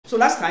So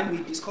last time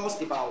we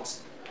discussed about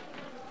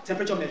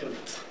temperature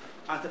measurement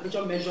and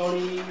temperature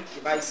measuring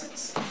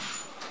devices.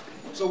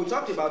 So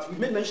we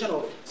made mention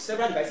of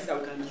several devices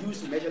that we can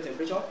use to measure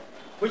temperature,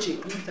 which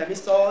include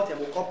thermistor,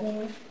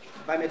 thermocouple,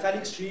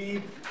 bimetallic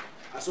strip,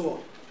 and so on.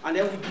 And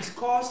then we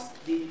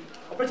discussed the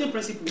operating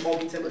principle of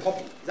the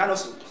thermocouple. Is that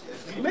also?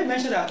 Yes. We made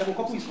mention that a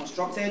thermocouple is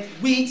constructed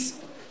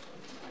with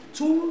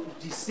two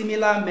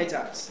dissimilar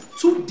metals,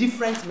 two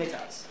different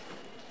metals,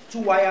 two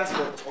wires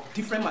but of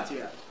different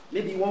material,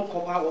 maybe one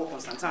copper or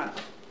constantan.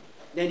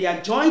 Then they are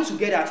joined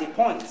together at a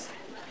point.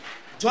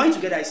 Joined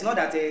together, it's not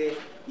that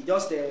you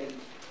just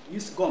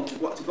use gum to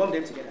gum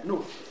them together.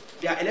 No,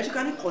 they are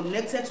electrically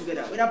connected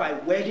together, whether by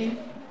welding,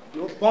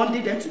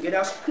 bonding them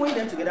together, screwing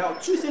them together, or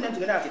twisting them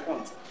together at a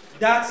point.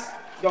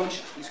 That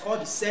junction is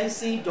called the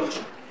sensing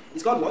junction.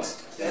 It's called what?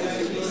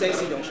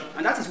 Sensing junction.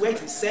 And that is where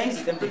it will sense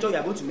the temperature you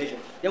are going to measure.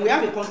 Then we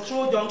have a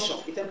control junction,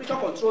 a temperature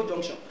control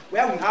junction,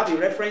 where we have a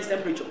reference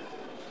temperature.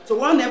 So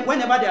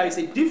whenever there is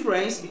a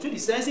difference between the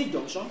sensing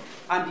junction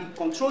and the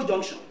control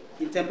junction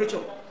in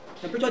temperature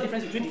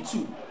difference between the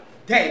two,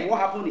 then what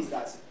happens is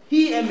that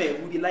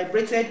EMF will be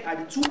liberated at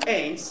the two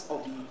ends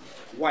of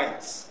the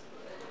wires.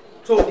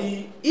 So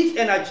the heat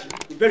energy,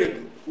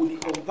 invariably, will be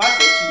converted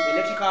to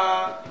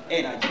electrical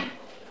energy.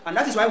 And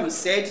that is why we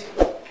said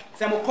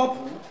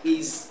thermocouple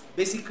is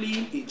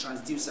basically a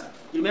transducer.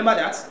 You remember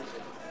that?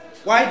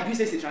 Why did we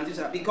say it's a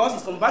transducer? Because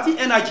it's converting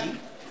energy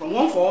from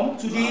one form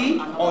to the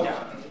other.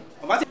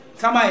 Converting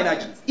thermal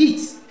energy,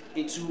 heat,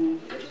 into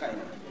electrical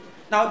energy.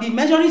 Now, the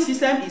measuring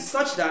system is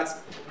such that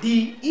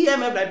the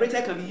EMF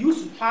vibrator can be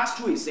used to pass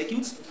through a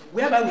circuit,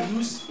 whereby we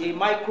use a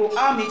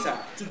microammeter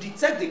to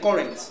detect the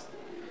current.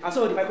 And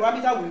so the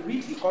microammeter will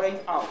read the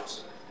current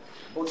out.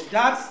 But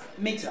that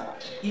meter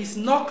is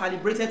not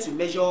calibrated to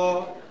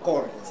measure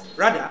current.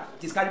 Rather,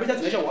 it is calibrated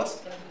to measure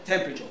what?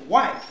 Temperature.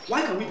 Why?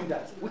 Why can we do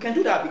that? We can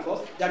do that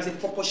because there is a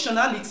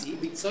proportionality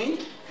between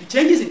the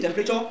changes in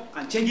temperature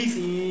and changes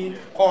in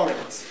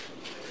current.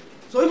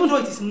 So even though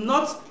it is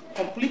not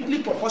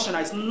completely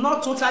proportional, it's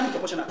not totally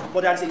proportional,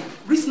 but there is a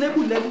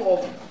reasonable level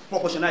of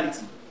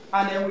proportionality.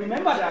 And then we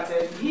remember that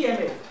the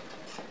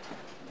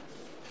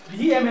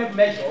EMF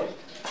measured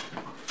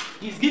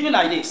is given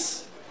like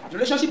this. The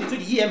relationship between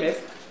the EMF,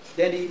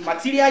 then the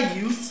material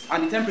used,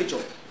 and the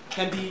temperature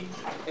can be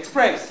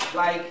expressed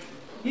like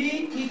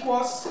E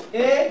equals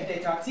A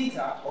delta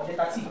theta or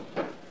delta T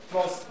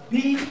plus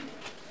B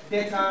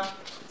delta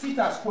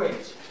theta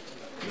squared.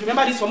 You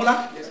remember this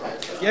formula? Yes.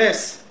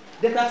 Yes.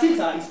 Delta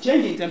theta is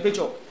change in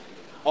temperature,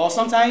 or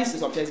sometimes in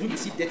some textbooks you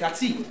see delta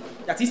T,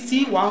 that is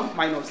T1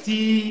 minus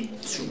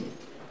T2.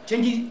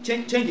 Change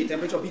in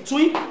temperature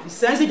between the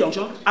sensing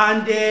junction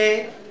and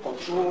the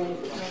control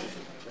junction,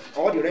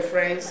 or the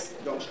reference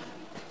junction.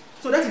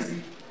 So that is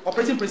the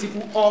operating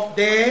principle of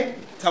the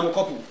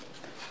thermocouple.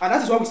 And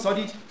that is what we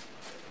studied,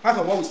 part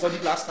of what we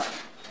studied last time.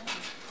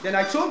 Then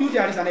I told you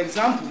there is an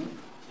example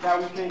that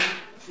we can,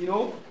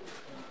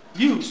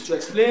 use to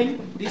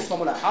explain this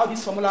formula, how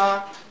this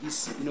formula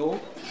is,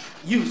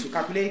 used to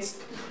calculate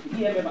the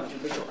EMF and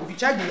temperature. If you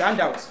check the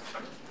handout,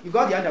 you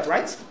got the handout,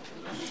 right?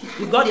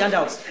 You got the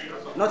handout?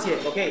 Not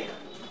yet, okay.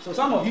 So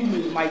some of you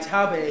might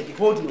have the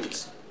hold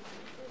notes.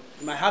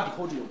 You might have the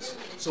code notes.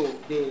 So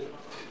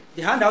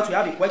the handout, we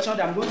have a question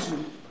that I'm going to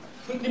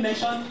quickly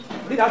mention,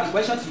 read out the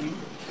question to you.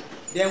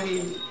 Then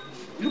we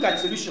look at the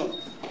solution.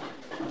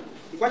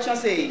 The question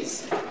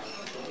says,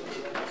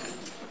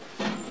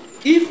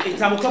 if a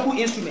thermocouple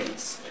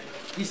instrument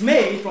is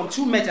made from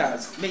two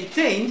metals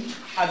maintained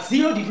at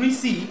 0 degrees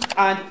C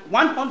and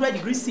 100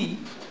 degrees C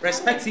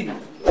respectively,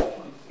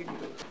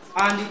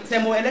 and the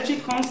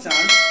thermoelectric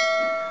constants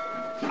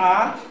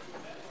are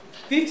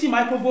 50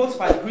 microvolts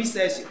per degree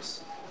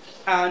Celsius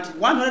and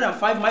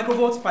 105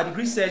 microvolts per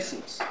degree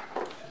Celsius,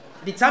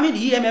 determine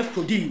the EMF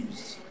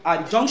produced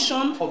at the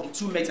junction of the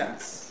two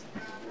metals.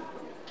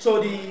 So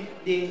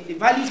the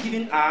values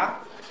given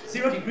are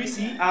 0 degrees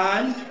C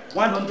and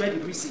 100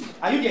 degrees C.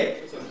 Are you there?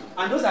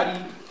 And those are the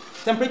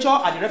temperature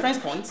at the reference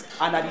point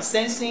and at the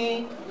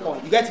sensing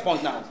point. You get the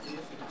point now.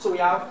 So we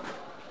have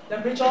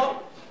temperature,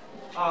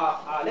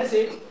 let's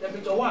say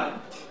temperature 1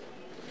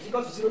 is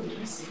equal to 0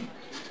 degrees C.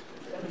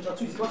 Temperature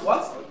 2 is equal to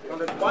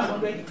what?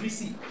 100 degrees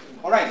C.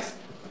 Alright.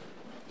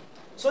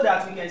 So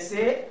that we can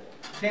say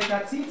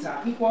delta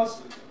theta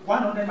equals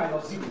 100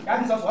 minus 0.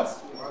 That gives us what?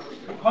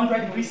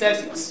 100 degrees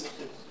Celsius.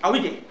 Are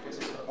we there?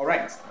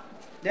 Alright.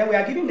 Then we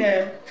are giving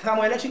the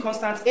thermoelectric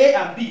constants A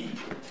and B.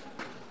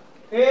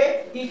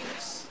 A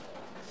equals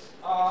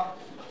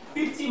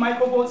 50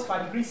 microvolts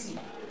per degree C,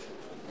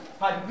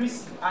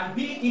 and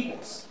B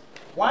equals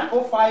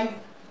 105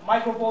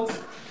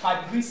 microvolts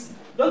per degree C.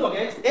 Don't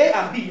forget, A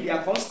and B, they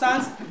are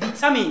constants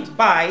determined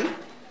by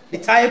the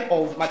type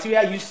of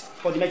material used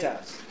for the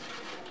metals.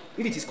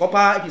 If it is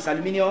copper, if it is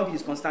aluminium, if it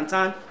is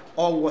constantan,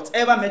 or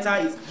whatever metal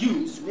is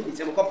used to make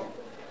the thermocouple,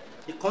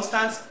 the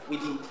constants will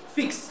be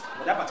fixed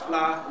for that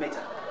particular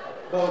metal.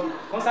 But the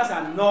constants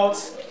are not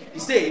the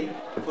same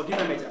for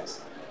different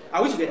metals.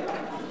 Are we together?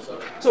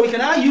 So we can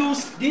now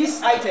use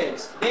these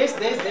items, this,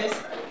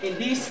 in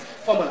this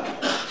formula.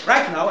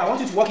 right now, I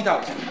want you to work it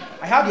out.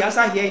 I have the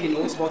answer here in the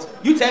notes, but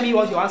you tell me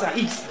what your answer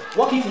is.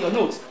 Work it in your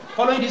notes,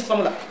 following this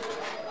formula.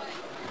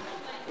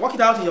 Work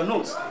it out in your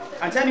notes,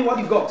 and tell me what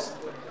you got.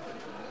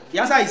 The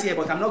answer is here,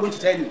 but I'm not going to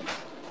tell you.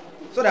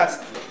 So that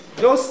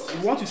those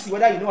who want to see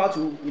whether you know how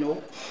to,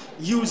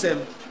 use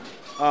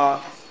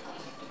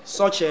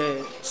such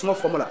a small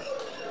formula.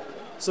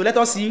 So let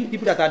us see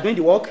people that are doing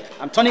the work.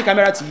 I'm turning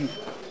camera to you.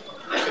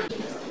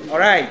 All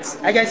right,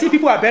 I can see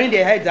people are bearing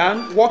their head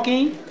down,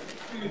 working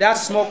that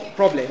small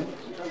problem.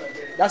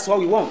 That's what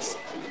we want.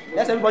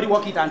 Let everybody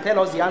work it and tell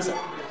us the answer.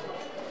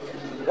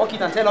 Work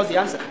it and tell us the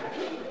answer.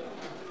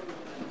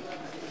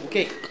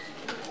 Okay.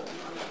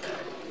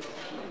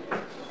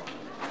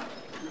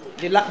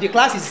 The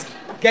class is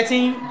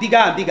getting bigger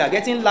and bigger,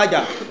 getting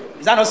larger.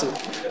 Is that also?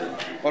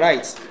 All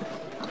right.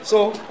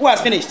 So, who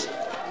has finished?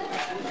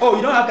 Oh,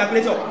 you don't have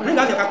calculator. Bring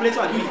out your calculator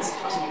and do it.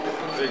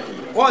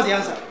 What was the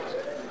answer?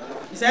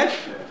 You said?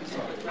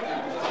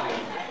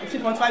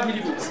 15.5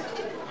 millivolts.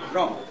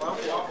 Wrong.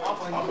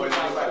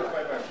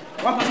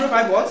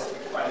 1.05 what?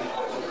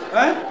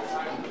 Huh?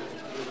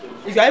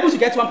 If you are able to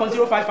get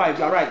 1.055,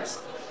 you are right.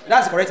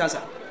 That's the correct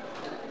answer.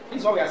 This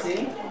is what we are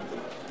saying.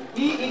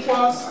 E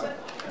equals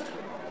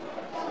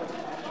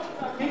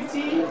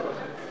 50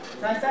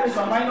 times 10 is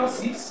minus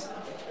 6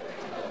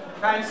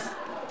 times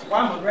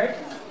 100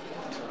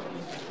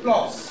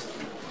 plus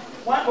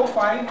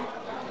 105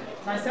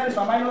 times 10 is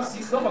minus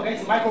 6, don't forget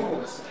it's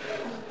microvolts,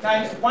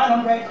 times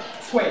 100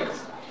 squared.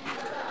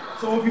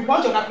 So if you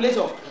punch your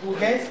calculator, you will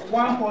get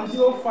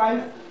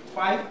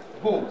 1.055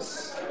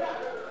 volts.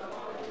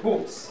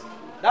 Volts.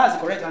 That's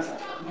the correct answer.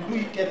 You do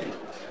it carefully.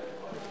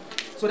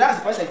 So that's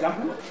the first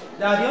example.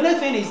 Now the only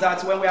thing is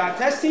that when we are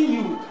testing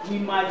you, we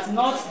might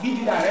not give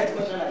you direct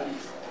question like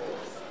this.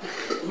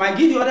 We might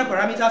give you other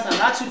parameters and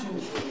ask you to,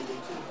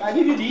 I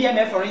give you the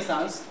EMF for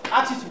instance,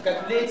 ask you to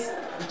calculate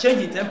the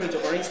change in temperature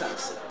for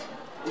instance.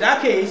 In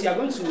that case, you are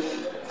going to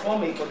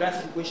form a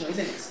quadratic equation,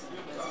 isn't it?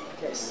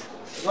 Yes.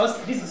 Because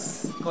this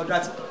is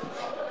quadratic.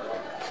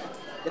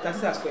 The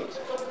theta squared.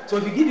 So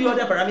if you give you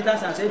other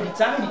parameters and say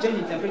determine the change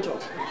in temperature,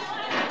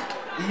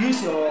 you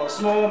use your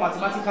small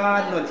mathematical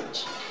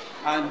knowledge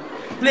and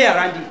play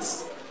around it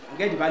and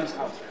get the values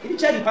out. If you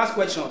check the past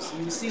questions,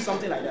 you will see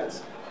something like that.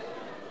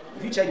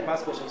 If you check the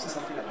past questions, you see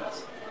something like that.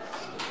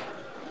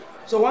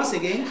 So once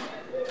again,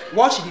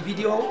 watch the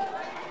video,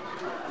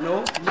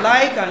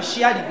 like and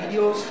share the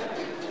videos,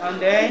 and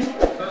then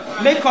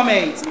make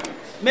comments,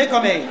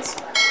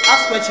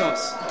 ask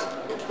questions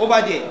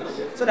over there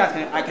so that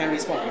I can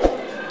respond.